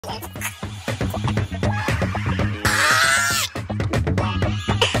Mọi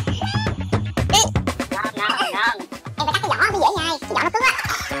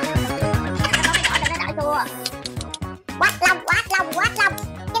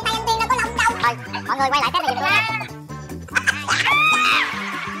người quay lại cái này giùm tôi nha.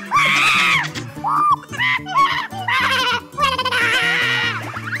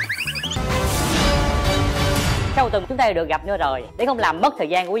 Sau tuần chúng ta được gặp nữa rồi. Để không làm mất thời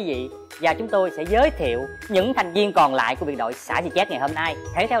gian của quý vị, và chúng tôi sẽ giới thiệu những thành viên còn lại của biệt đội xả xì chết ngày hôm nay.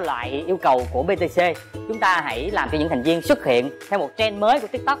 Thể theo loại yêu cầu của BTC, chúng ta hãy làm cho những thành viên xuất hiện theo một trend mới của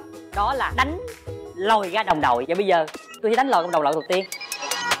TikTok. Đó là đánh lòi ra đồng đội. Và bây giờ tôi sẽ đánh lòi đồng đội đầu tiên.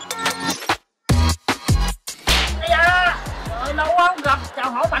 Trời, lâu quá không gặp,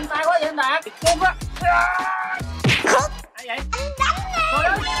 chào hỏi mạnh tay quá vậy anh Đạt. Cung á. Ai vậy? Anh đánh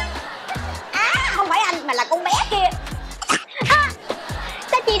em. Không phải anh mà là con bé kia.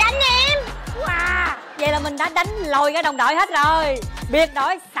 Sao chị đánh em? Wow, vậy là mình đã đánh lòi ra đồng đội hết rồi. Biệt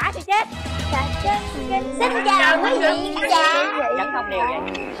đội xả xì chết. Xin chào quý vị khán giả. Vẫn không đều vậy.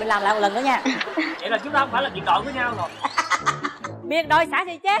 Mình làm lại một lần nữa nha. Vậy là chúng ta không phải là biệt đội với nhau rồi. Biệt đội xả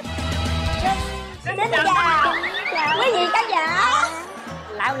xì chết. Xin chào quý vị khán giả.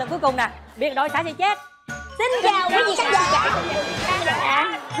 Lại một lần cuối cùng nè. Biệt đội xả xì chết. Xin chào quý vị khán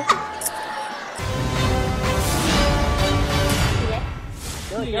giả.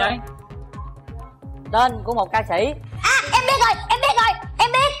 Gì vậy? Tên của một ca sĩ. Em biết rồi, em biết rồi,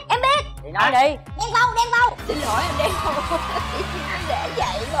 em biết. Thì nói đi. Đen Vâu. Xin lỗi em Đen Vâu. Để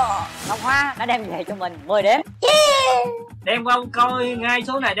vậy mà. Ngọc Hoa đã đem về cho mình 10 điểm. Đem qua coi ngay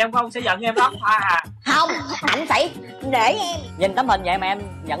số này, đem qua sẽ giận em lắm Hoa à. Không, anh phải để em. Nhìn tấm hình vậy mà em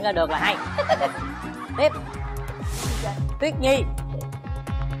nhận ra được là hay. Tiếp. Tuyết Nhi.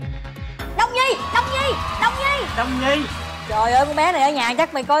 Đông Nhi. Trời ơi, con bé này ở nhà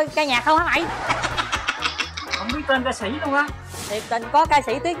chắc mày coi ca nhạc không hả mày? Không biết tên ca sĩ luôn á. Thiệt tình có ca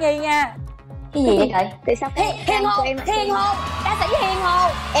sĩ Tuyết Nhi nha. Cái gì vậy thầy? Tại sao Hiền Hồ, ca sĩ Hiền Hồ.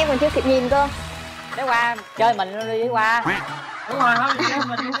 em còn chưa kịp nhìn cơ. Bé Hoa chơi mình luôn đi Hoa. Đúng rồi,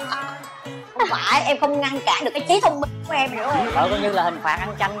 mình Không phải, em không ngăn cản được cái trí thông minh của em nữa. Coi như là hình phạt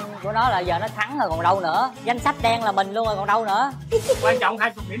ăn chanh của nó là giờ nó thắng rồi còn đâu nữa. Danh sách đen là mình luôn rồi còn đâu nữa. quan trọng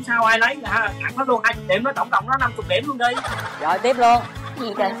 20 điểm sau ai lấy là ăn nó luôn 20 điểm, nó tổng cộng nó 50 điểm luôn đi. Rồi tiếp luôn.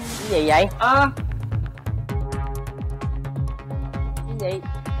 Gì trời? Cái gì vậy? Cái gì?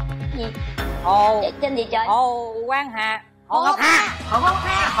 Gì? Hồ. Trên gì trời? Hồ Quang Hà. Hồ Ngọc Hà.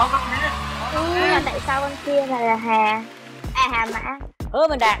 Nhưng mà tại sao con kia là Hà? Hà Mã. Hứa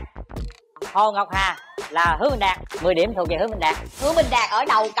Minh Đạt. Hồ Ngọc Hà là Hứa Minh Đạt. 10 điểm thuộc về Hứa Minh Đạt. Hứa Minh Đạt ở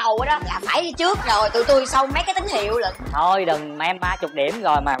đầu cầu đó là phải đi trước rồi, tụi tôi sau mấy cái tín hiệu lận. Thôi đừng mà em 30 điểm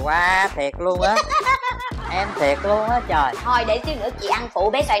rồi mà qua thiệt luôn á. Em thiệt luôn á trời. Thôi để xíu nữa chị ăn phụ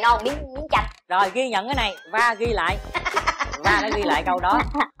bé xoài non miếng chanh. Rồi ghi nhận cái này và ghi lại. Và nó ghi lại câu đó.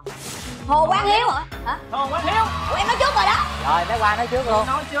 Hồ Quang Hiếu hả? Hồ Quang Hiếu. Ủa em nói trước rồi đó. Rồi bé Hoa nói trước luôn.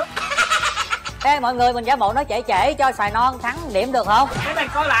 Nói trước. Ê mọi người mình giả bộ nói trễ cho xoài non thắng điểm được không? Cái này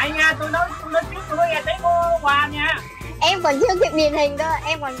coi lại nha, tôi nói trước tôi mới nghe tiếng của Hoa nha. Em còn chưa kịp nhìn hình cơ,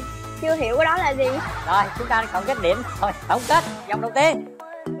 em còn chưa hiểu cái đó là gì. Rồi chúng ta còn kết điểm thôi, tổng kết vòng đầu tiên.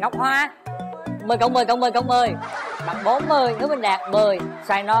 Ngọc Hoa 10 cộng 10 bằng 40, Hứa Minh Đạt 10,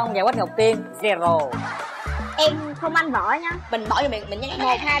 xoài non và Quách Ngọc Tiên 0. Em không ăn vỏ nhá. Mình bỏ vô miệng mình nhắc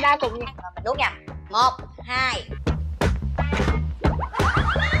 1, 2, 3 cùng nha. mình nuốt nha. 1, 2,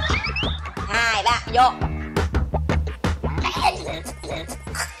 2, 3 vô.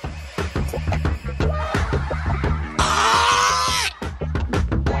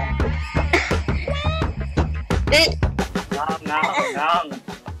 Ngon.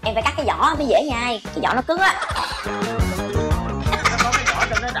 Em phải cắt cái vỏ mới dễ nhai, cái vỏ nó cứng á. Nó có cái vỏ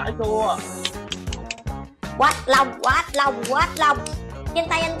cho nó đỡ chua. Quát lông. Trên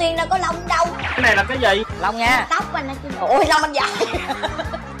tay anh Tuyên đâu có lông đâu. Cái này là cái gì? Long nha. Tóc anh chứ. Ôi lông anh dài.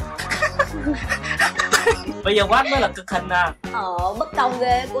 Bây giờ Quát mới là cực hình à. Bất công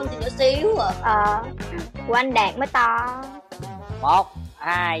ghê, của anh thì nhỏ xíu à. Của anh Đạt mới to. 1,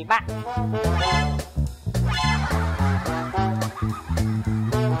 2, 3.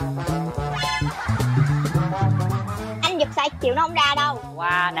 Anh giật sai chịu nó không ra đâu.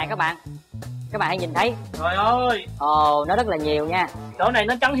 Wow, nè các bạn hãy nhìn thấy. Trời ơi. Ồ, nó rất là nhiều nha. Chỗ này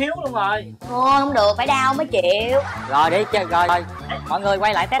nó trắng hiếu luôn rồi. Thôi không được, phải đau mới chịu. Rồi đi chơi rồi. Mọi người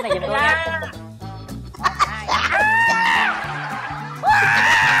quay lại test này giùm tôi nha.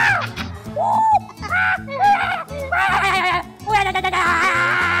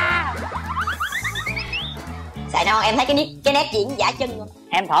 Xoài non em thấy cái nét diễn giả chân không?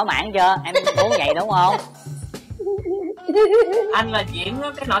 Em thỏa mãn chưa? Em muốn vậy đúng không? Anh là diễn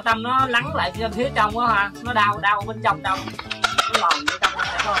cái nội tâm nó lắng lại trên phía trong á ha, nó đau bên trong đâu, nó lòn bên trong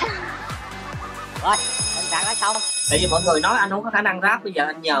phải không? Rồi anh sẵn đã xong. Tại vì mọi người nói anh không có khả năng rap, bây giờ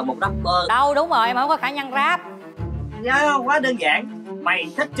anh nhờ một rapper. Đâu đúng rồi, em không có khả năng rap. Dạ, quá đơn giản.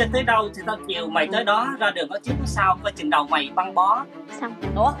 Mày thích trên tới đâu thì tao chiều mày tới đó, ra đường có trước có sau, coi chừng đầu mày băng bó. Xong.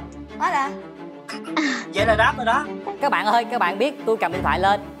 Ủa đó là Vậy là rap rồi đó. Các bạn ơi, các bạn biết tôi cầm điện thoại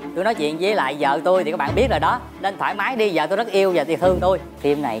lên tôi nói chuyện với lại vợ tôi thì các bạn biết rồi đó, nên thoải mái đi, vợ tôi rất yêu và thương tôi.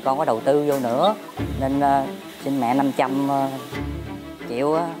 Phim này con có đầu tư vô nữa nên xin mẹ 500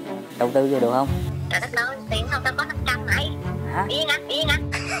 triệu đầu tư vô được không? trời đất ơi, tiền không tao có 500 mày. Hả? Yên á.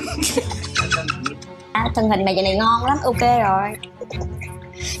 Thân hình mày giờ này ngon lắm, ok rồi.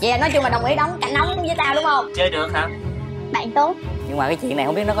 Vậy là nói chung là đồng ý đóng cảnh nóng với tao đúng không? Chơi được hả? Bạn tốt. Nhưng mà cái chuyện này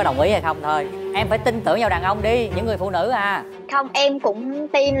không biết nó có đồng ý hay không thôi. Em phải tin tưởng vào đàn ông đi, những người phụ nữ à. Không, em cũng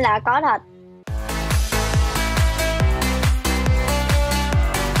tin là có thật.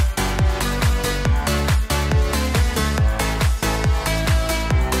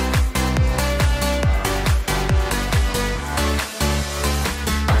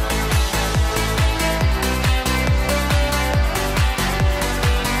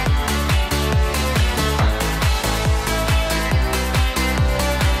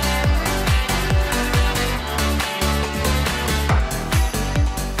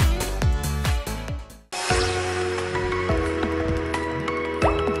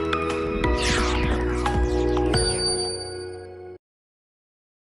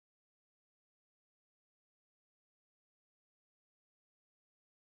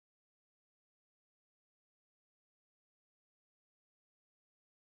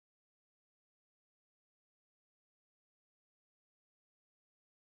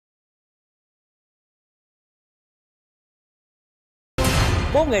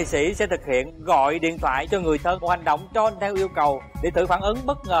 Bốn nghệ sĩ sẽ thực hiện gọi điện thoại cho người thân, một hành động cho theo yêu cầu để thử phản ứng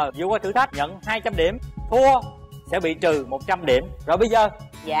bất ngờ vượt qua thử thách, nhận 200 điểm, thua sẽ bị trừ 100 điểm. Rồi bây giờ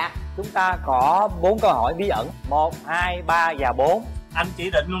Dạ. chúng ta có 4 câu hỏi bí ẩn, 1, 2, 3 và 4. Anh chỉ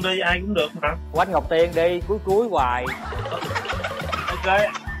định luôn đi, ai cũng được hả? Quanh Ngọc Tiên đi, cuối hoài. Ok.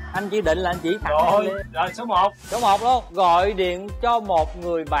 Anh chỉ định là anh chỉ thẳng Rồi số 1. Số 1 luôn. Gọi điện cho một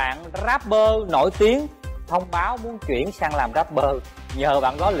người bạn rapper nổi tiếng, thông báo muốn chuyển sang làm rapper, nhờ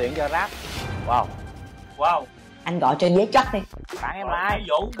bạn đó luyện cho rap. Wow. Anh gọi trên giấy chất đi. Bạn em là ai? Thái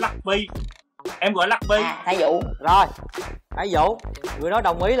Vũ, Lắc Bi. Em gọi Lắc Bi. Thái Vũ. Rồi, Thái Vũ, người đó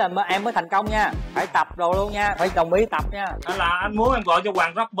đồng ý là em mới thành công nha. Phải tập đồ luôn nha, phải đồng ý tập nha. Đó là anh muốn em gọi cho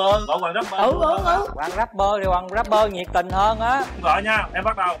Hoàng Rapper. Gọi Hoàng Rapper. Hoàng rapper thì Hoàng rapper nhiệt tình hơn á. Em gọi nha, em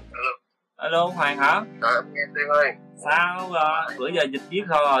bắt đầu. Alo Hoàng hả? Em nghe Tiên ơi. Sao bữa giờ dịch viết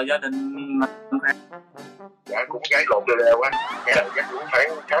thôi rồi, gia đình Dạ cũng gái lộn đều á. Dạ chắc cũng phải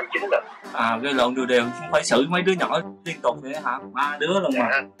 8-9 lần. gây lộn đều không phải xử mấy đứa nhỏ liên tục vậy hả? 3 đứa lần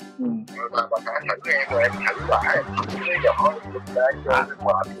mà. Bà thả thử em rồi em thử lại. Đứa nhỏ lúc đấy rồi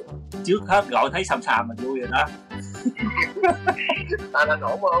mệt. Trước hết gọi thấy xàm mình vui rồi đó. Anh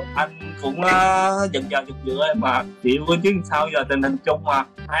ổn không? Anh cũng giật dựa em mà chịu chứ sao giờ tình hình chung mà.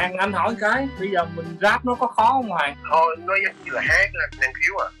 Hoàng anh hỏi cái, bây giờ mình rap nó có khó không Hoàng? Thôi nói giống như là hát là năng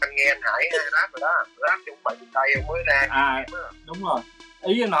khiếu à. Anh nghe anh Hải rap rồi đó. Rap chứ không phải tay em mới ra. Đúng rồi.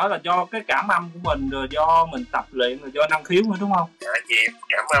 Ý anh nói là do cái cảm âm của mình, rồi do mình tập luyện, rồi do năng khiếu nữa đúng không? Dạ dịp,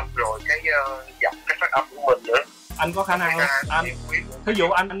 cảm âm rồi cái giọng, cái phát âm của mình nữa. Anh có khả năng không? Anh thí dụ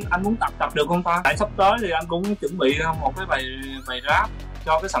anh muốn tập được không ta? Tại sắp tới thì anh cũng chuẩn bị một cái bài rap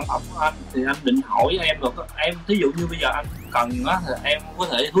cho cái sản phẩm của anh, thì anh định hỏi em được. Em thí dụ như bây giờ anh cần á thì em có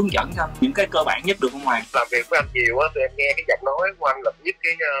thể hướng dẫn cho anh những cái cơ bản nhất được không Hoàng? Làm việc với anh nhiều á thì em nghe cái giọng nói của anh là biết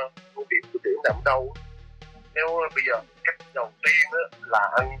cái ưu điểm của điểm nằm đâu. Nếu bây giờ cách đầu tiên á là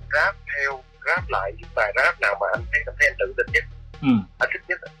anh rap lại những bài rap nào mà anh thấy anh tự tin nhất, anh thích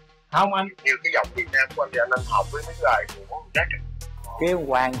nhất. Không anh như cái giọng Việt Nam của anh thì anh học với mấy bài của rap. Kêu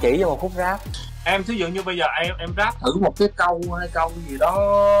Hoàng chỉ cho một khúc rap. Em thí dụ như bây giờ em rap thử một cái câu hay câu gì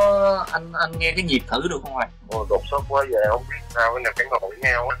đó, anh nghe cái nhịp thử được không Hoàng? Đột xuất quá về không biết sao, cái nào phải ngồi với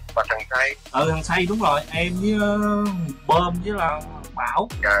nhau á. Và thằng Say. Thằng Say đúng rồi, em với Bơm với là Bảo.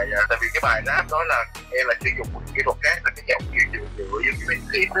 Dạ, tại vì cái bài rap đó là em là sử dụng một kỹ thuật khác, là cái giọng dựa với cái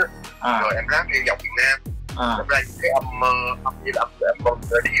beat đó. Rồi em rap theo giọng Việt Nam. Thật ra những cái âm như là âm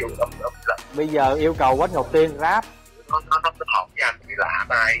radio, âm bây giờ yêu cầu Quách Ngọc Tiên rap. Nó hợp với anh cái lạ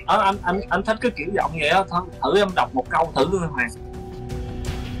bài. Anh thích cái kiểu giọng vậy á, thử em đọc một câu thử luôn Hoàng.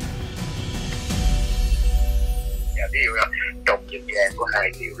 Dạ, ví dụ là trong nhân gian có hai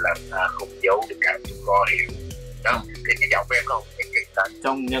điều là không giấu được cảm xúc khó hiểu. Đó, thì cái giọng em không cái kỳ ta.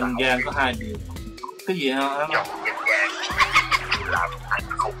 Trong nhân gian có hai điều. Cái gì hả? Trong nhân gian là anh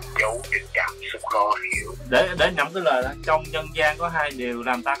không giấu được cảm xúc khó hiểu. để nhẩm cái lời đó, trong dân gian có hai điều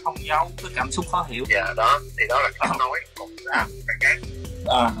làm ta không giấu cái cảm xúc khó hiểu. Dạ đó, thì đó là cách nói, còn cái khác.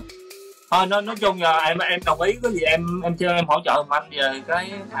 Thôi nói chung là em đồng ý, cái gì em cho em hỗ trợ anh về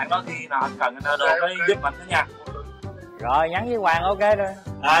cái bạn đó, khi nào anh cần anh cái giúp anh đó nha. Rồi nhắn với Hoàng ok rồi.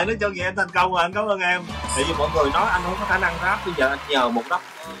 Nói chung vậy anh thành công rồi, anh cảm ơn em. Tại vì mọi người nói anh không có khả năng rap, bây giờ anh nhờ một đất.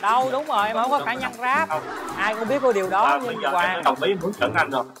 Đâu đúng rồi, em không có khả năng rap. Ai cũng biết có điều đó. Bây giờ em đồng ý hướng dẫn anh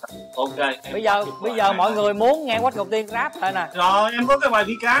rồi. Ok. Bây giờ mọi người muốn nghe Quách Ngọc Tiên rap thôi nè. Rồi em có cái bài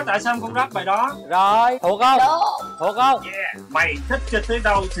đi cá, tại sao em không rap bài đó? Rồi thuộc không? Thuộc không? Yeah. Mày thích chơi tới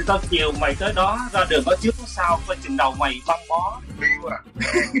đâu thì tao chiều mày tới đó, ra đường có trước có sau, qua chừng đầu mày băng bó. Điêu à.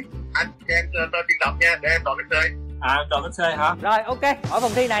 Anh cho em tên biên tập nha, để em đọc cái C. Đoàn cái C hả? Rồi ok, ở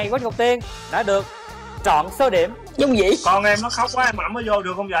phòng thi này Quách Ngọc Tiên đã được chọn số điểm. Dung gì? Con em nó khóc quá, em ẵm nó vô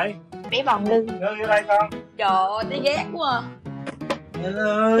được không vậy? Bé vòng lưng. Vô đây con. Trời ơi, thấy ghét quá à.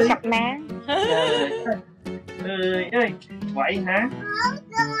 Ơi. Cặp má. Ơi, vậy hả?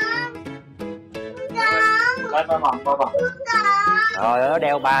 Ba vòng. Rồi nó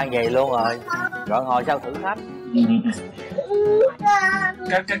đeo ba vậy luôn rồi. Rồi hồi sau thử thách.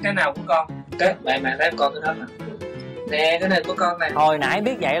 Cái nào của con? Cái mẹ thấy con cái đó mà. Nè, cái này của con này. Hồi nãy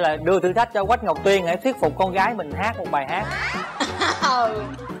biết vậy là đưa thử thách cho Quách Ngọc Tiên hãy thuyết phục con gái mình hát một bài hát.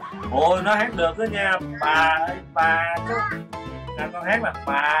 Ôi nó hát được đó nha. Bà chứ. Con hát là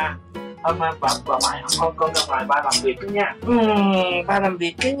bà. Thôi mà bà ngoại con ra ngoài ba làm việc đó nha. Ba làm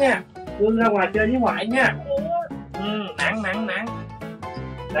việc đó nha. Con ra ngoài chơi với ngoại nha. Nặng.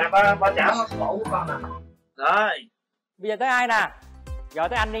 Nè ba trả cổ của con nè. Rồi. Bây giờ tới ai nè? Giờ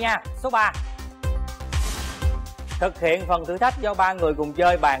tới anh đi nha. Số 3. Thực hiện phần thử thách do ba người cùng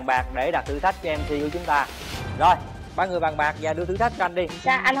chơi bàn bạc để đặt thử thách cho MC của chúng ta. Rồi, ba người bàn bạc và đưa thử thách cho anh đi.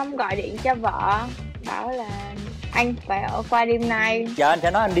 Sao anh không gọi điện cho vợ bảo là anh phải ở qua đêm nay? Giờ anh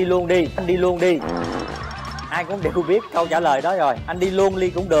sẽ nói anh đi luôn đi. Anh đi luôn đi. Ai cũng đều biết câu trả lời đó rồi. Anh đi luôn đi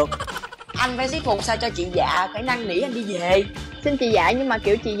cũng được. Anh phải thuyết phục sao cho chị dạ phải năn nỉ anh đi về. Xin chị dạ, nhưng mà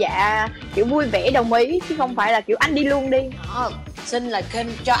kiểu chị dạ kiểu vui vẻ đồng ý, chứ không phải là kiểu anh đi luôn đi. Xin là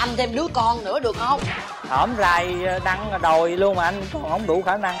cho anh thêm đứa con nữa được không? Hổm rày đăng đòi luôn mà anh còn không đủ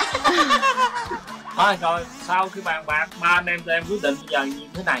khả năng. Thôi rồi, sau khi bàn bạc ba anh em tụi em quyết định bây giờ như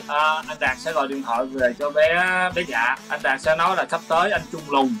thế này. Anh Đạt sẽ gọi điện thoại về cho bé Dạ. Anh Đạt sẽ nói là sắp tới anh Trung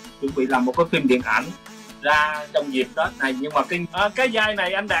Lùng chuẩn bị làm một cái phim điện ảnh ra trong dịp Tết này, nhưng mà cái vai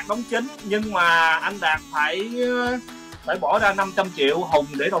này anh Đạt đóng chính, nhưng mà anh Đạt phải bỏ ra 500 triệu Hùng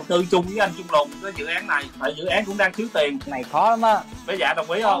để đầu tư chung với anh Trung Lùng cái dự án này, tại dự án cũng đang thiếu tiền. Này khó lắm á. Bé Dạ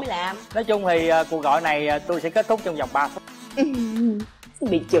đồng ý không? Mới làm. Nói chung thì cuộc gọi này tôi sẽ kết thúc trong vòng 3 phút.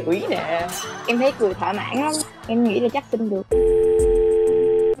 Bị chửi nè. Em thấy cười thỏa mãn lắm. Em nghĩ là chắc xin được.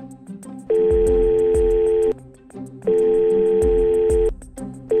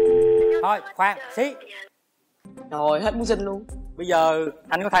 Thôi khoan xí. Rồi hết muốn xin luôn. Bây giờ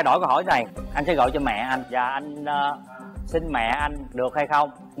anh có thay đổi câu hỏi này. Anh sẽ gọi cho mẹ anh và anh xin mẹ anh được hay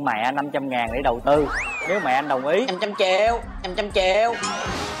không. Mẹ 500 ngàn để đầu tư. Nếu mẹ anh đồng ý 500 triệu. 500 triệu.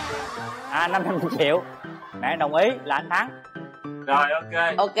 500 triệu. Mẹ anh đồng ý là anh thắng. Rồi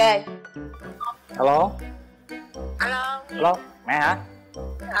ok. Ok. Alo. Alo. Mẹ hả?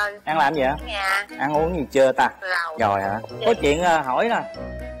 Ăn làm gì hả? Nhà. Ăn uống gì chưa ta? Rồi hả? Có chuyện hỏi nè.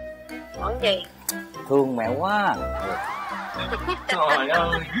 Hỏi gì? Thương mẹ quá. Trời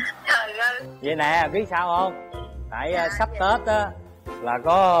ơi. Trời ơi. Vậy nè, biết sao không? Tại sắp Tết á là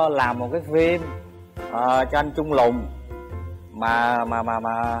có làm một cái phim cho anh Trung Lùng mà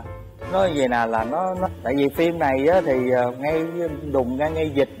nói gì nè là nó tại vì phim này á thì ngay đùng ra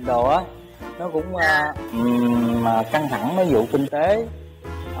ngay dịch đồ á, nó cũng căng thẳng mấy vụ kinh tế.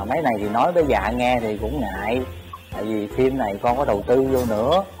 Mấy này thì nói với Dạ nghe thì cũng ngại, tại vì phim này con có đầu tư vô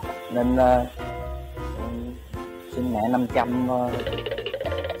nữa nên xin mẹ 500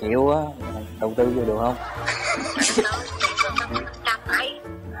 triệu á đầu tư vô được không? 500 ấy.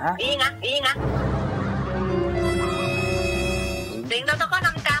 Hả? Yên á. Tiền đâu có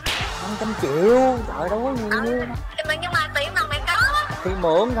 500. 500 triệu, trời đâu có nhiều. Nhưng mà tiền đâu mày có. Thì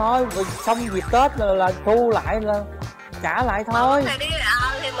mượn thôi, rồi xong dịp Tết là thu lại là trả lại thôi. Mượn thì đi,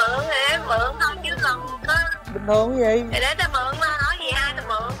 thì mượn thì em mượn thôi chứ còn có. Bình thường cái gì? Thì để tao mượn mà nói gì ai tao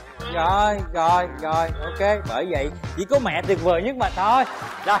mượn. Rồi, ok, bởi vậy chỉ có mẹ tuyệt vời nhất mà thôi.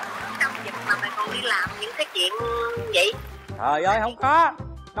 Rồi. Trong dịp mà mày còn đi làm những cái chuyện vậy? Trời ơi, không có.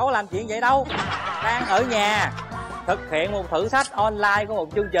 Đâu có làm chuyện vậy đâu. Đang ở nhà thực hiện một thử thách online của một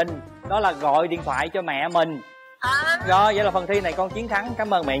chương trình, đó là gọi điện thoại cho mẹ mình Rồi vậy là phần thi này con chiến thắng,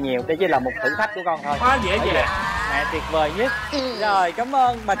 cảm ơn mẹ nhiều. Đây chỉ là một thử thách của con thôi. Quá dễ dàng. Mẹ tuyệt vời nhất. Rồi cảm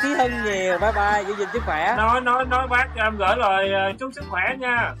ơn bà Thí Hân nhiều. Bye bye, giữ gìn sức khỏe. Nói bác cho em gửi lời chúc sức khỏe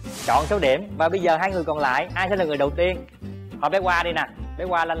nha. Chọn số điểm. Và bây giờ hai người còn lại, ai sẽ là người đầu tiên? Thôi bé Hoa đi nè, bé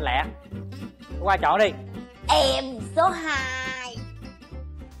Hoa lanh lẹ. Bé Hoa chọn đi. Em số 2.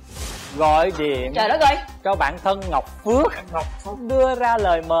 Gọi điện Trời đất ơi, cho bạn thân Ngọc Phước đưa ra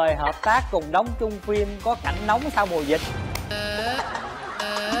lời mời hợp tác cùng đóng chung phim có cảnh nóng sau mùa dịch.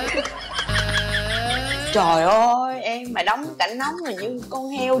 Trời ơi, em mà đóng cảnh nóng là như con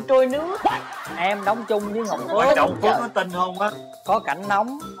heo trôi nước. Em đóng chung với Ngọc Phước. Quan trọng Phước có tin không á? Có cảnh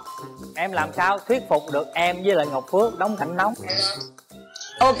nóng, em làm sao thuyết phục được em với lại Ngọc Phước đóng cảnh nóng?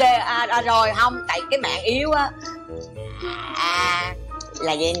 Ok, rồi không, tại cái mạng yếu á.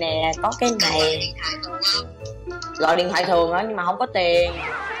 Là vậy nè, có cái này gọi điện thoại thường á, nhưng mà không có tiền.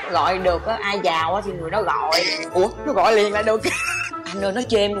 Gọi được á, ai giàu á thì người đó gọi. Ủa, nó gọi liền là được. Anh ơi, nó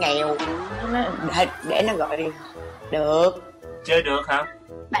chơi em nghèo, để nó gọi liền. Được. Chơi được hả?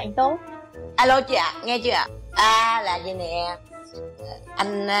 Bạn tốt. Alo chị ạ, nghe chưa ạ? Là vậy nè,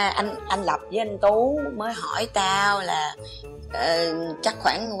 anh Lập với anh Tú mới hỏi tao là chắc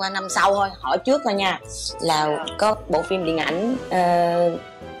khoảng qua năm sau thôi, hỏi trước thôi nha, là có bộ phim điện ảnh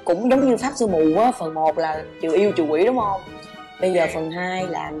cũng giống như Pháp Sư Mù á, phần 1 là trừ yêu trừ quỷ đúng không? Bây giờ phần 2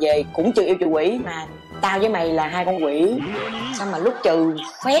 làm về cũng trừ yêu trừ quỷ, mà tao với mày là hai con quỷ. Xong mà lúc trừ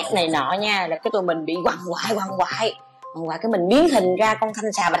phép này nọ nha, là cái tụi mình bị quằn quại cái mình biến hình ra con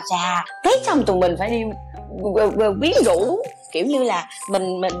thanh xà bạch xà. Thế xong tụi mình phải đi quyến rũ, kiểu như là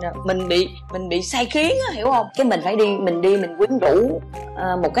mình bị say khiến á, hiểu không? Cái mình phải đi mình quyến rũ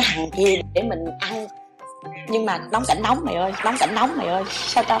một cái thằng kia để mình ăn. Nhưng mà đóng cảnh nóng mày ơi,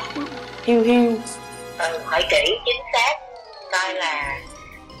 sao tao hiu Hỏi kỹ chính xác coi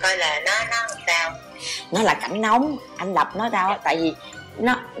là nó sao. Nó là cảnh nóng, anh Lập nói tao, tại vì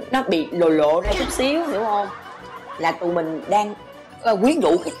nó bị lộ ra chút xíu, hiểu không? Là tụi mình đang quyến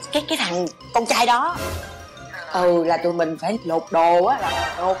rũ cái thằng con trai đó. Là tụi mình phải lột đồ á,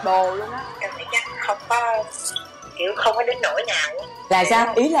 là lột đồ luôn á. Em nghĩ chắc không có, kiểu không có đến nỗi nào. Là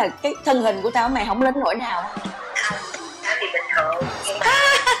sao? Ý là cái thân hình của tao mày không đến nỗi nào. Không, tao thì bình thường, nhưng mà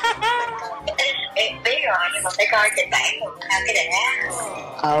em biết rồi, nhưng mà phải coi kịch bản rồi cái đã.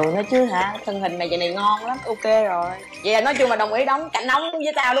 Nói chứ hả, thân hình mày vậy này ngon lắm, ok rồi. Vậy là nói chung là đồng ý đóng cảnh nóng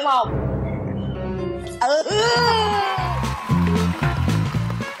với tao đúng không?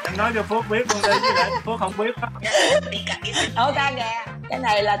 Em nói cho Phước biết luôn đi, chứ để Phước không biết đó. Thôi ta kìa, cái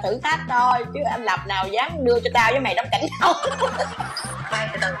này là thử thách thôi, chứ anh Lập nào dám đưa cho tao với mày đóng cảnh nóng. Mai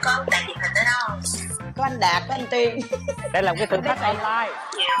từ từ có đại diện hình đó đâu. Có anh Đạt, có anh Tiên. Đây là một cái thử thách online.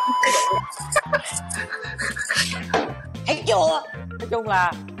 Thấy chưa? Nói chung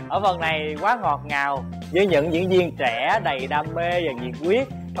là ở phần này quá ngọt ngào, với những diễn viên trẻ đầy đam mê và nhiệt huyết,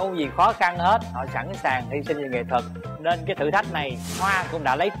 không gì khó khăn hết, họ sẵn sàng hy sinh vì nghệ thuật, nên cái thử thách này Hoa cũng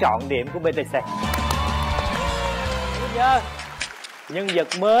đã lấy trọn điểm của BTC. Bây giờ nhân vật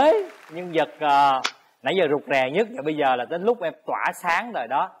mới, nhân vật nãy giờ rụt rè nhất, và bây giờ là đến lúc em tỏa sáng rồi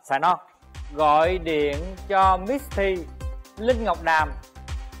đó. Xoài Non gọi điện cho Misthy, Linh Ngọc Đàm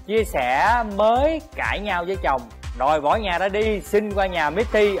chia sẻ mới cãi nhau với chồng rồi bỏ nhà ra đi, xin qua nhà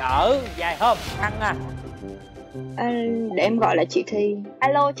Misthy ở vài hôm. Thăng Để em gọi lại chị Thi.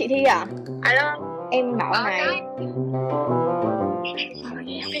 Alo chị Thi à? Alo. Em bảo này.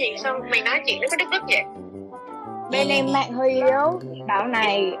 Cái gì sao mày nói chuyện nó có đứt vậy? Bên em mạng hơi yếu. Bảo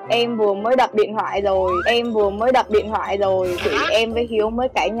này, em vừa mới đập điện thoại rồi. Chị em với Hiếu mới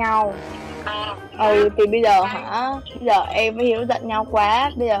cãi nhau. Thì bây giờ bây giờ em với Hiếu giận nhau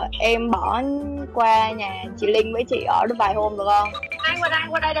quá. Bây giờ em bỏ qua nhà chị Linh với chị ở được vài hôm được không?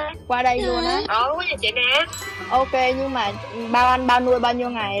 Qua đây luôn á. Qua nhà chị nè. Ok, nhưng mà bao ăn bao nuôi bao nhiêu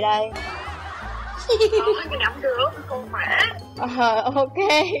ngày đây? Thì không được, con mà. Ok.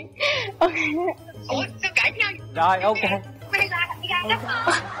 Ủa, sao cãi nhau? Rồi, ok.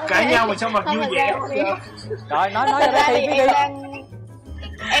 Cãi nhau mà sao mà vui vẻ. Rồi, nói cho bé Thi biết đi.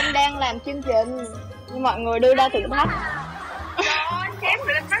 Em đang làm chương trình, nhưng mọi người đưa ra thử thách. Chém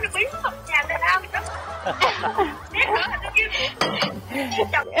người lên nói là biến không nhà người ta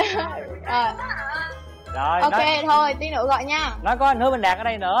đó. Rồi, ok, thôi, tí nữa gọi nha. Nói có anh Hứa Minh Đạt ở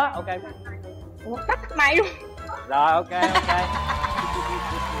đây nữa, ok. Tắt máy luôn. Rồi, ok.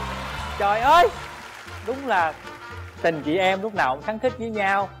 Trời ơi, đúng là tình chị em lúc nào cũng khăng khít với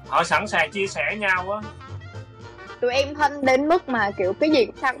nhau. Họ sẵn sàng chia sẻ nhau á. Tụi em thân đến mức mà kiểu cái gì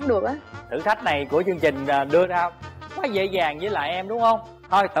cũng sao cũng được á. Thử thách này của chương trình đưa ra quá dễ dàng với lại em đúng không?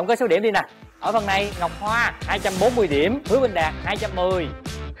 Thôi tổng kết số điểm đi nè. Ở phần này Ngọc Hoa 240 điểm, Hứa Minh Đạt 210,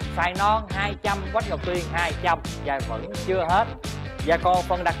 Xoài Non 200, Quách Ngọc Tuyên 200 và vẫn chưa hết. Và còn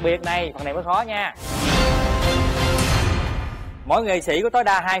phần đặc biệt này, phần này mới khó nha. Mỗi nghệ sĩ có tối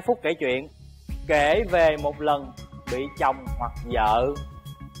đa 2 phút kể chuyện, kể về một lần bị chồng hoặc vợ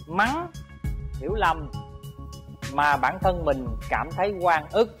mắng, hiểu lầm mà bản thân mình cảm thấy oan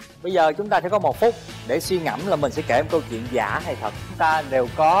ức. Bây giờ chúng ta sẽ có 1 phút để suy ngẫm là mình sẽ kể một câu chuyện giả hay thật. Chúng ta đều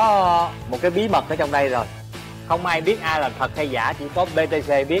có một cái bí mật ở trong đây rồi. Không ai biết ai là thật hay giả, chỉ có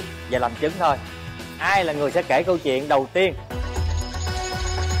BTC biết và làm chứng thôi. Ai là người sẽ kể câu chuyện đầu tiên?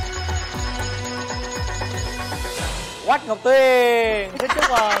 Quách Ngọc Tuyên, xin chúc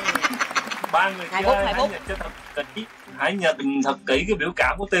mừng. Ba người chơi hãy nhìn thật kỹ cái biểu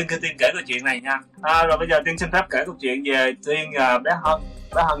cảm của Tuyên khi Tuyên kể câu chuyện này nha. Rồi bây giờ Tuyên xin phép kể câu chuyện về Tuyên và bé Hân.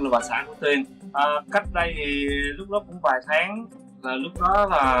 Bé Hân là bà xã của Tuyên. Cách đây thì lúc đó cũng vài tháng, là lúc đó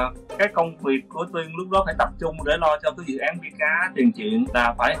là cái công việc của Tuyên lúc đó phải tập trung để lo cho cái dự án vi cá tiền chuyện,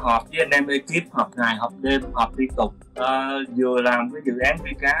 là phải họp với anh em ekip, họp ngày họp đêm, họp liên tục, vừa làm cái dự án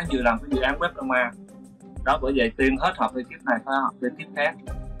vi cá vừa làm cái dự án web drama đó. Bởi vậy Tuyên hết họp ekip này phải họp ekip khác,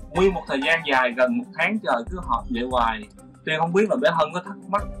 nguyên một thời gian dài gần 1 tháng trời cứ họp vậy hoài. Tuyên không biết là bé Hân có thắc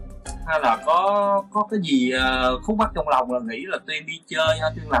mắc hay là có cái gì khúc mắc trong lòng, là nghĩ là Tuyên đi chơi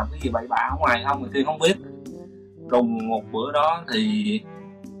hay Tuyên làm cái gì bậy bạ ở ngoài không, thì Tuyên không biết. Cùng một bữa đó thì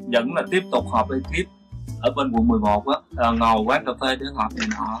vẫn là tiếp tục họp ekip ở bên quận 11 á, ngồi quán cà phê để họp này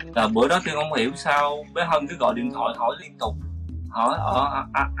nọ. Bữa đó Tuyên không hiểu sao bé Hân cứ gọi điện thoại hỏi liên tục, hỏi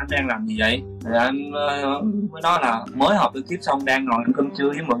anh đang làm gì vậy? Thì anh mới nói là mới họp ekip xong, đang ngồi ăn cơm trưa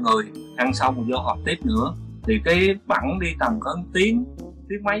với mọi người, ăn xong rồi vô họp tiếp nữa. Thì cái bẵng đi tầm có tiếng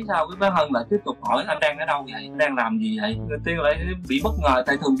mấy sau, cái bé Hân lại tiếp tục hỏi anh đang ở đâu vậy, anh đang làm gì vậy? Rồi Tuyên lại bị bất ngờ,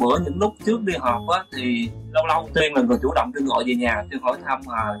 tại thường bữa những lúc trước đi họp á thì lâu lâu Tuyên là người chủ động, Tuyên gọi về nhà, Tuyên hỏi thăm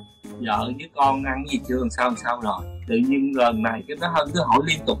vợ với con ăn gì chưa, làm sao rồi. Tự nhiên lần này cái bé Hân cứ hỏi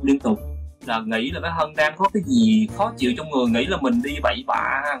liên tục, là nghĩ là bé Hân đang có cái gì khó chịu trong người, nghĩ là mình đi bậy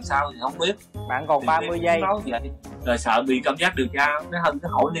bạ làm sao thì không biết. Bạn còn 30 giây. Rồi sợ bị cảm giác điều tra, bé Hân cứ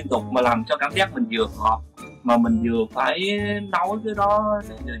hỏi liên tục mà làm cho cảm giác mình vừa họp mà mình vừa phải nói cái đó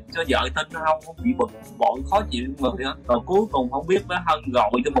cho vợ tin, không bị bực bội khó chịu người nữa. Rồi cuối cùng không biết bé Hân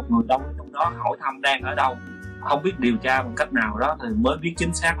gọi cho một người đông trong đó hỏi thăm đang ở đâu, không biết điều tra bằng cách nào đó thì mới biết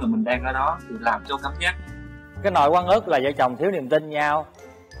chính xác là mình đang ở đó, thì làm cho cảm giác cái nỗi oan ức là vợ chồng thiếu niềm tin nhau,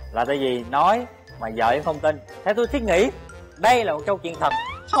 là tại vì nói mà vợ em không tin. Theo tôi thiết nghĩ đây là một câu chuyện thật.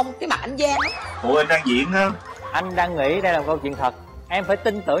 Không, cái bạn gian. Ủa anh đang diễn á? Anh đang nghĩ đây là một câu chuyện thật. Em phải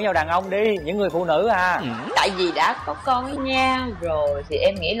tin tưởng vào đàn ông đi, những người phụ nữ à. Tại vì đã có con với nhau rồi thì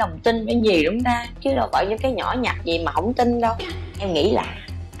em nghĩ lòng tin phải gì đúng ta, chứ đâu phải những cái nhỏ nhặt gì mà không tin đâu. Em nghĩ là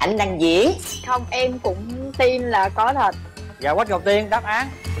anh đang diễn. Không, em cũng tin là có thật. Và Quách Ngọc Tuyên đáp án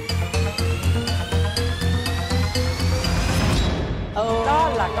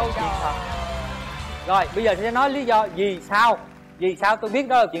đó là câu chuyện thật. Rồi bây giờ sẽ nói lý do vì sao tôi biết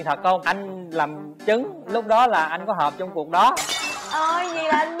đó là chuyện thật không. Anh làm chứng lúc đó là anh có họp trong cuộc đó. Ôi vậy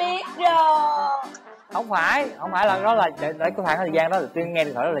là anh biết rồi. Không phải là đó là để cái khoảng thời gian đó là Tuyên nghe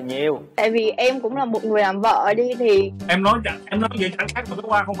điện thoại rất là nhiều. Tại vì em cũng là một người làm vợ đi thì em nói vậy chẳng khác mà cái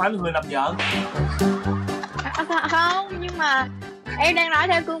qua không phải là người làm vợ. Không, nhưng mà em đang nói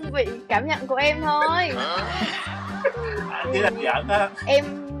theo cương vị cảm nhận của em thôi. Chỉ làm vợ đó.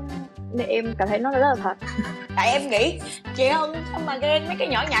 Em cảm thấy nó rất là thật. Tại em nghĩ chị Hân sao mà ghen mấy cái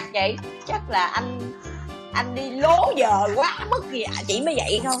nhỏ nhặt vậy, chắc là anh đi lố giờ quá mất gì chị mới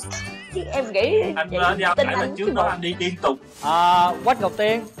vậy thôi, chứ em nghĩ anh giao phải là trước đó anh đi liên tục. Quách Ngọc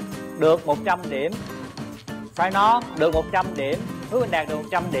Tuyên được 100 điểm, Xoài Non được 100 điểm, Hứa Minh Đạt được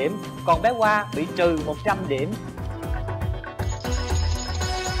 100 điểm, còn bé Hoa bị trừ 100 điểm.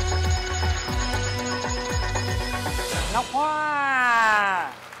 Ngọc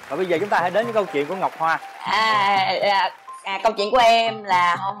Hoa. Và bây giờ chúng ta hãy đến với câu chuyện của Ngọc Hoa. Câu chuyện của em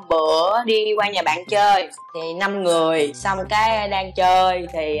là hôm bữa đi qua nhà bạn chơi thì 5 người, xong cái đang chơi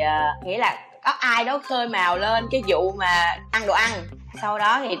thì nghĩa là có ai đó khơi mào lên cái vụ mà ăn đồ ăn. Sau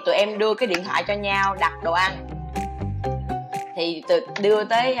đó thì tụi em đưa cái điện thoại cho nhau đặt đồ ăn, thì đưa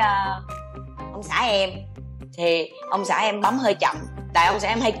tới ông xã em, thì ông xã em bấm hơi chậm. Tại ông xã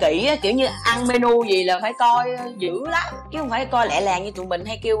em hay kỹ á, kiểu như ăn menu gì là phải coi dữ lắm, chứ không phải coi lẹ làng như tụi mình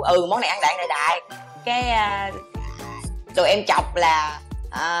hay kêu món này ăn đại đại. Cái tụi em chọc là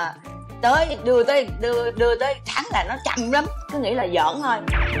đưa tới Thắng là nó chậm lắm, cứ nghĩ là giỡn thôi.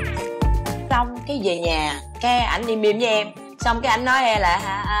 Xong cái về nhà cái ảnh đi mìm với em, xong cái ảnh nói là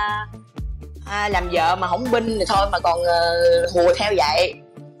làm vợ mà không binh thì thôi mà còn hùa theo vậy.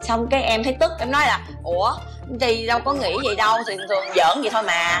 Xong cái em thấy tức, em nói là ủa thì đâu có nghĩ gì đâu, thì thường giỡn vậy thôi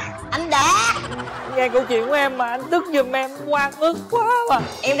mà. Anh đã nghe câu chuyện của em mà anh tức giùm em, oan ức quá mà.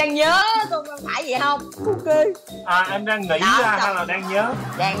 Em đang nhớ, không phải vậy không? Ok. Em đang nghĩ ra hay là đang nhớ?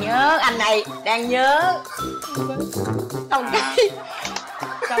 Đang nhớ, anh này đang nhớ. Xong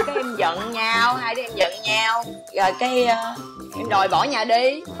cái em giận nhau, hai đứa em giận nhau. Rồi cái em đòi bỏ nhà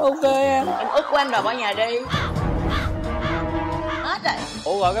đi. Ok em ức quá, em đòi bỏ nhà đi. Hết rồi.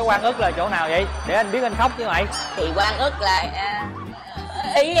 Ủa rồi cái oan ức là chỗ nào vậy? Để anh biết anh khóc chứ mày. Thì oan ức là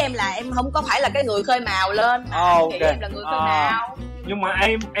ý em là em không có phải là cái người khơi mào lên. Ok. Thì em là người khơi mào. Nhưng mà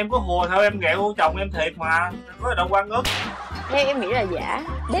em có hùa thôi, em ghẹo chồng em thiệt mà, có gì đâu oan ức. Thế em nghĩ là giả.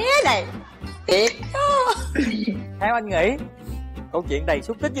 Bé này thiệt. Theo anh nghĩ câu chuyện đầy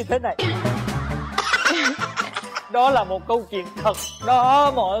xúc tích như thế này đó là một câu chuyện thật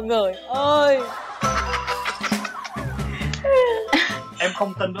đó mọi người ơi. Em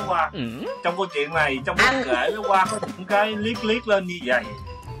không tin với Hoa. Trong câu chuyện này, trong lúc kể với Hoa có những cái liếc lên như vậy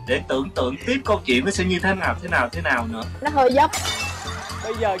để tưởng tượng tiếp câu chuyện nó sẽ như thế nào nữa. Nó hơi dấp.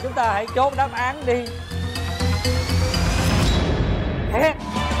 Bây giờ chúng ta hãy chốt đáp án đi. Thế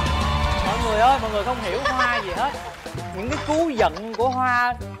mọi người ơi, mọi người không hiểu Hoa gì hết. Những cái cú giận của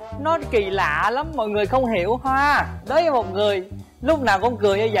Hoa nó kỳ lạ lắm, mọi người không hiểu Hoa. Đối với một người lúc nào cũng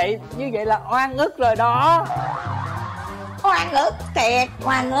cười như vậy là oan ức rồi đó. Oan ức thiệt,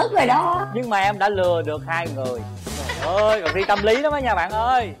 oan ức rồi đó. Nhưng mà em đã lừa được hai người. Trời ơi, còn thi tâm lý lắm á nha bạn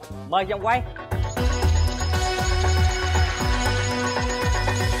ơi. Mời chồng quay.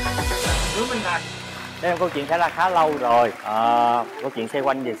 Hứa Minh Đạt. Đây là câu chuyện xảy ra khá lâu rồi. Câu chuyện xoay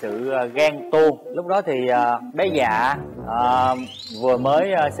quanh về sự ghen tuông. Lúc đó thì bé Dạ vừa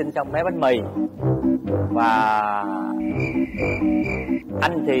mới sinh xong bé bánh mì. Và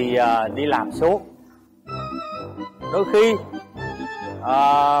anh thì đi làm suốt. Đôi khi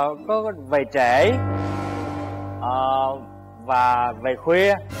có về trễ và về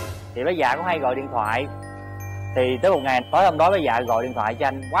khuya thì bé Dạ cũng hay gọi điện thoại. Thì tới một ngày tối hôm đó bé Dạ gọi điện thoại cho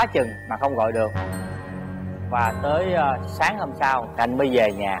anh quá chừng mà không gọi được. Và tới sáng hôm sau anh mới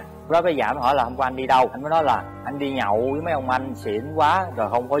về nhà. Lúc đó bé Dạ mới hỏi là hôm qua anh đi đâu. Anh mới nói là anh đi nhậu với mấy ông anh xỉn quá rồi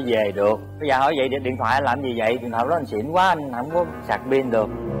không có về được. Bé Dạ hỏi vậy điện thoại anh làm gì vậy? Điện thoại đó anh xỉn quá, anh không có sạc pin được.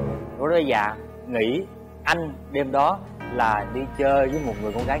 Lúc đó bé Dạ nghĩ anh đêm đó là đi chơi với một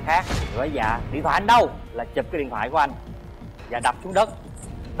người con gái khác. Rồi bé Dạ điện thoại anh đâu? Là chụp cái điện thoại của anh. Dạ đập xuống đất.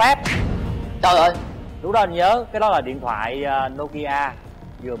 Tép. Trời ơi. Lúc đó anh nhớ cái đó là điện thoại Nokia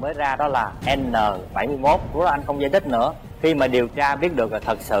vừa mới ra, đó là N71. Lúc đó anh không giải thích nữa. Khi mà điều tra biết được là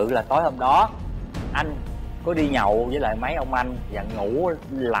thật sự là tối hôm đó anh có đi nhậu với lại mấy ông anh và ngủ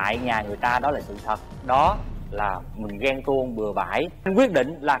lại nhà người ta, đó là sự thật. Đó là mình ghen tuông bừa bãi. Anh quyết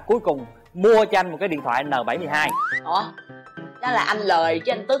định là cuối cùng mua cho anh một cái điện thoại N72. Ủa? Đó là anh lời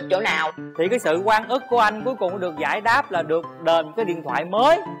chứ anh tức chỗ nào? Thì cái sự oan ức của anh cuối cùng được giải đáp là được đền một cái điện thoại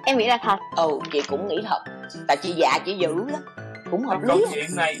mới. Em nghĩ là thật. Chị cũng nghĩ thật. Tại chị Dạ chị dữ lắm. Cũng hợp lý. Câu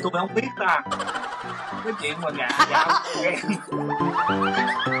chuyện này tôi không biết ta. Cái chuyện mà gạo ghen.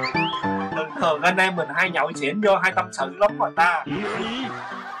 Thường anh em mình hay nhậu xỉn vô hay tâm sự lắm mà ta.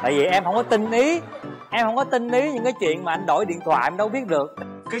 Tại vì em không có tin ý. Em không có tin ý những cái chuyện mà anh đổi điện thoại em đâu biết được.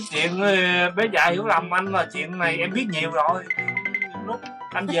 Cái chuyện bé Dạ hiểu lầm anh là chuyện này em biết nhiều rồi. Lúc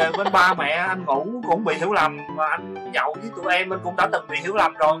anh về bên ba mẹ anh ngủ cũng bị hiểu lầm. Mà anh nhậu với tụi em anh cũng đã từng bị hiểu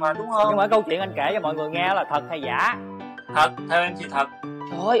lầm rồi mà, đúng không? Nhưng mà câu chuyện anh kể cho mọi người nghe là thật hay giả? Thật, theo em chị thật.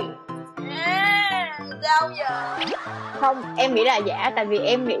 Trời. Sao giờ? Không, em nghĩ là giả. Tại vì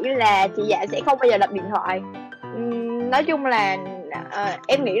em nghĩ là chị Dạ sẽ không bao giờ đập điện thoại. Nói chung là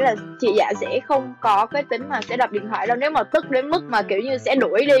em nghĩ là chị Dạ sẽ không có cái tính mà sẽ đập điện thoại đâu. Nếu mà tức đến mức mà kiểu như sẽ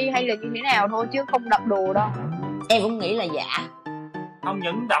đuổi đi hay là như thế nào thôi, chứ không đập đồ đâu. Em cũng nghĩ là giả. Không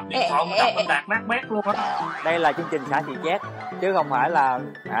những đập điện thoại mà đập Minh Đạt nát bét luôn á. Đây là chương trình CHIA TAY chứ không phải là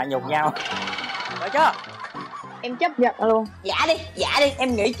nhục nhau. Được chưa? Em chấp nhận luôn. Giả đi,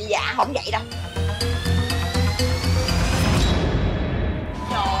 em nghĩ chị Dạ không vậy đâu.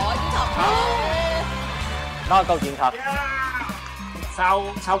 Trời ơi, thật. Đó là câu chuyện thật.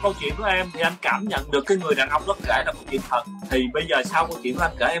 Sau câu chuyện của em thì anh cảm nhận được cái người đàn ông đó kể là câu chuyện thật. Thì bây giờ sau câu chuyện của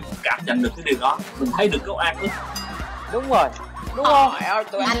anh kể em cảm nhận được cái điều đó. Mình thấy được cái oan ức. Đúng rồi, đúng không?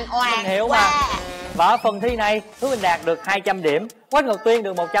 Tụi anh oan mình hiểu mà. Và ở phần thi này Hứa Minh Đạt được 200 điểm, Quách Ngọc Tuyên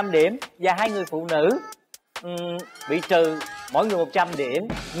được 100 điểm. Và hai người phụ nữ bị trừ mỗi người 100 điểm.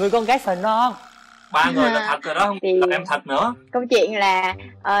 Người con gái Xoài Non. Ba người là thật rồi đó, không thì còn em thật nữa. Câu chuyện là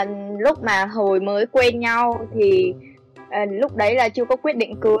lúc mà hồi mới quen nhau thì lúc đấy là chưa có quyết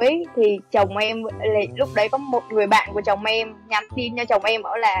định cưới. Thì chồng em lúc đấy có một người bạn của chồng em nhắn tin cho chồng em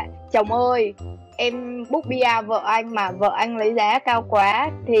bảo là chồng ơi, em book bia vợ anh mà vợ anh lấy giá cao quá,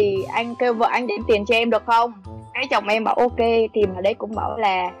 thì anh kêu vợ anh đến tiền cho em được không? Cái chồng em bảo ok, thì mà đấy cũng bảo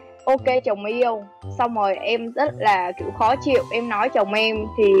là ok chồng yêu. Xong rồi em rất là kiểu khó chịu, em nói chồng em,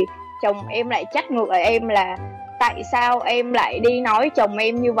 thì chồng em lại trách ngược lại em là tại sao em lại đi nói chồng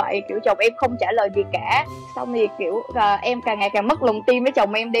em như vậy, kiểu chồng em không trả lời gì cả. Xong thì kiểu em càng ngày càng mất lòng tin với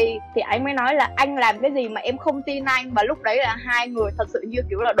chồng em đi. Thì anh mới nói là anh làm cái gì mà em không tin anh. Và lúc đấy là hai người thật sự như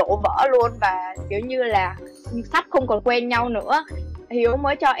kiểu là đổ vỡ luôn, và kiểu như là sắp không còn quen nhau nữa. Hiếu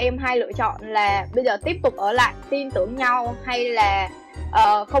mới cho em hai lựa chọn là bây giờ tiếp tục ở lại tin tưởng nhau, hay là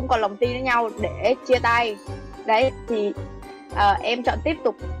không còn lòng tin với nhau để chia tay. Đấy thì em chọn tiếp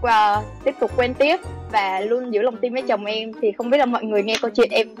tục quen tiếp và luôn giữ lòng tin với chồng em. Thì không biết là mọi người nghe câu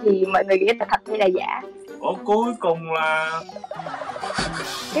chuyện em thì mọi người nghĩ là thật hay là giả? Cuối cùng là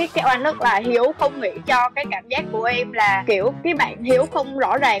cái oan ức là Hiếu không nghĩ cho cái cảm giác của em là kiểu cái bạn Hiếu không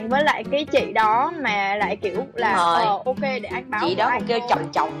rõ ràng với lại cái chị đó, mà lại kiểu là ok để anh báo chị đó còn kêu thôi.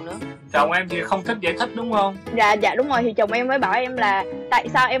 chồng nữa. Chồng em thì không thích giải thích đúng không? Dạ đúng rồi. Thì chồng em mới bảo em là tại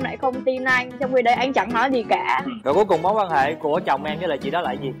sao em lại không tin anh, trong khi đấy anh chẳng nói gì cả. Rồi cuối cùng mối quan hệ của chồng em với lại chị đó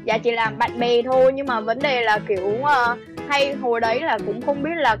là gì? Dạ chỉ làm bạn bè thôi, nhưng mà vấn đề là kiểu hay hồi đấy là cũng không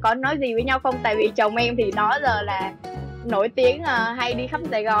biết là có nói gì với nhau không. Tại vì chồng em thì đó giờ là nổi tiếng hay đi khắp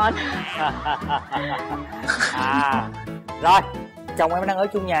Sài Gòn. Rồi, chồng em đang ở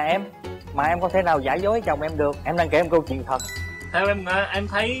chung nhà em mà em có thể nào giả dối chồng em được. Em đang kể một câu chuyện thật. Theo em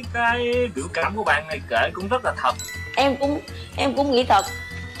thấy cái biểu cảm của bạn này kể cũng rất là thật. Em cũng nghĩ thật.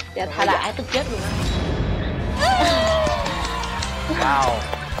 Dạ Thật là ai tức chết luôn á. Wow.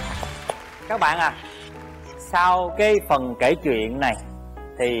 Các bạn à, sau cái phần kể chuyện này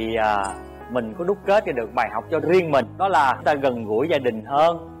thì mình có đúc kết cho được bài học cho riêng mình. Đó là chúng ta gần gũi gia đình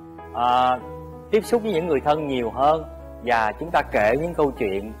hơn, tiếp xúc với những người thân nhiều hơn, và chúng ta kể những câu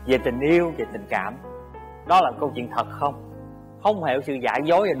chuyện về tình yêu, về tình cảm. Đó là câu chuyện thật không hề có sự giả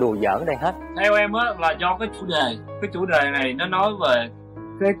dối và đùa giỡn ở đây hết. Theo em á là do cái chủ đề này nó nói về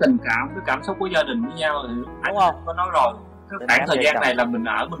cái tình cảm, cái cảm xúc của gia đình với nhau, thì anh không có nói rồi cái khoảng thời gian này là mình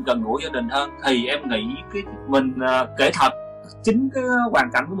gần gũi gia đình hơn. Thì em nghĩ cái mình kể thật chính cái hoàn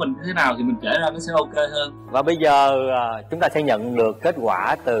cảnh của mình như thế nào thì mình kể ra nó sẽ ok hơn. Và bây giờ chúng ta sẽ nhận được kết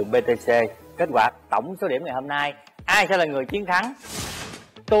quả từ BTC, kết quả tổng số điểm ngày hôm nay. Ai sẽ là người chiến thắng?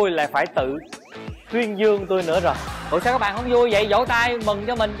 Tôi lại phải tự tuyên dương tôi nữa rồi. Ủa sao các bạn không vui vậy? Vỗ tay mừng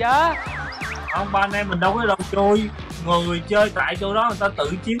cho mình chứ. Không, ba anh em mình đâu có đâu vui. Người chơi tại chỗ đó người ta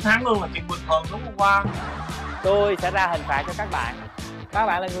tự chiến thắng luôn là chuyện bình thường đúng không Quang? Tôi sẽ ra hình phạt cho các bạn. Các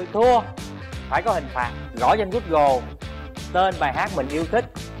bạn là người thua, phải có hình phạt. Gõ trên Google tên bài hát mình yêu thích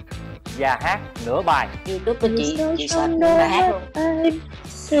và hát nửa bài. YouTube của chị sợ bài hát luôn.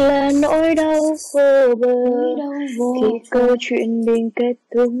 Là nỗi đau vô bờ khi câu chuyện định kết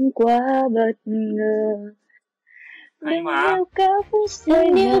thúc quá bất ngờ. Hay mà. Đừng kéo phút giây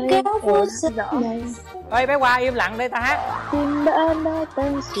này. Ê bé Hoa im lặng để ta hát. Tim đã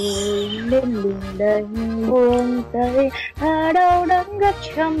tay rồi lên đường đành buông tay, à đâu đắng gấp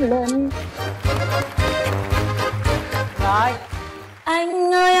trăm lần. Rồi.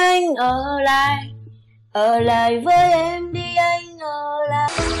 Anh ơi anh ở lại với em đi.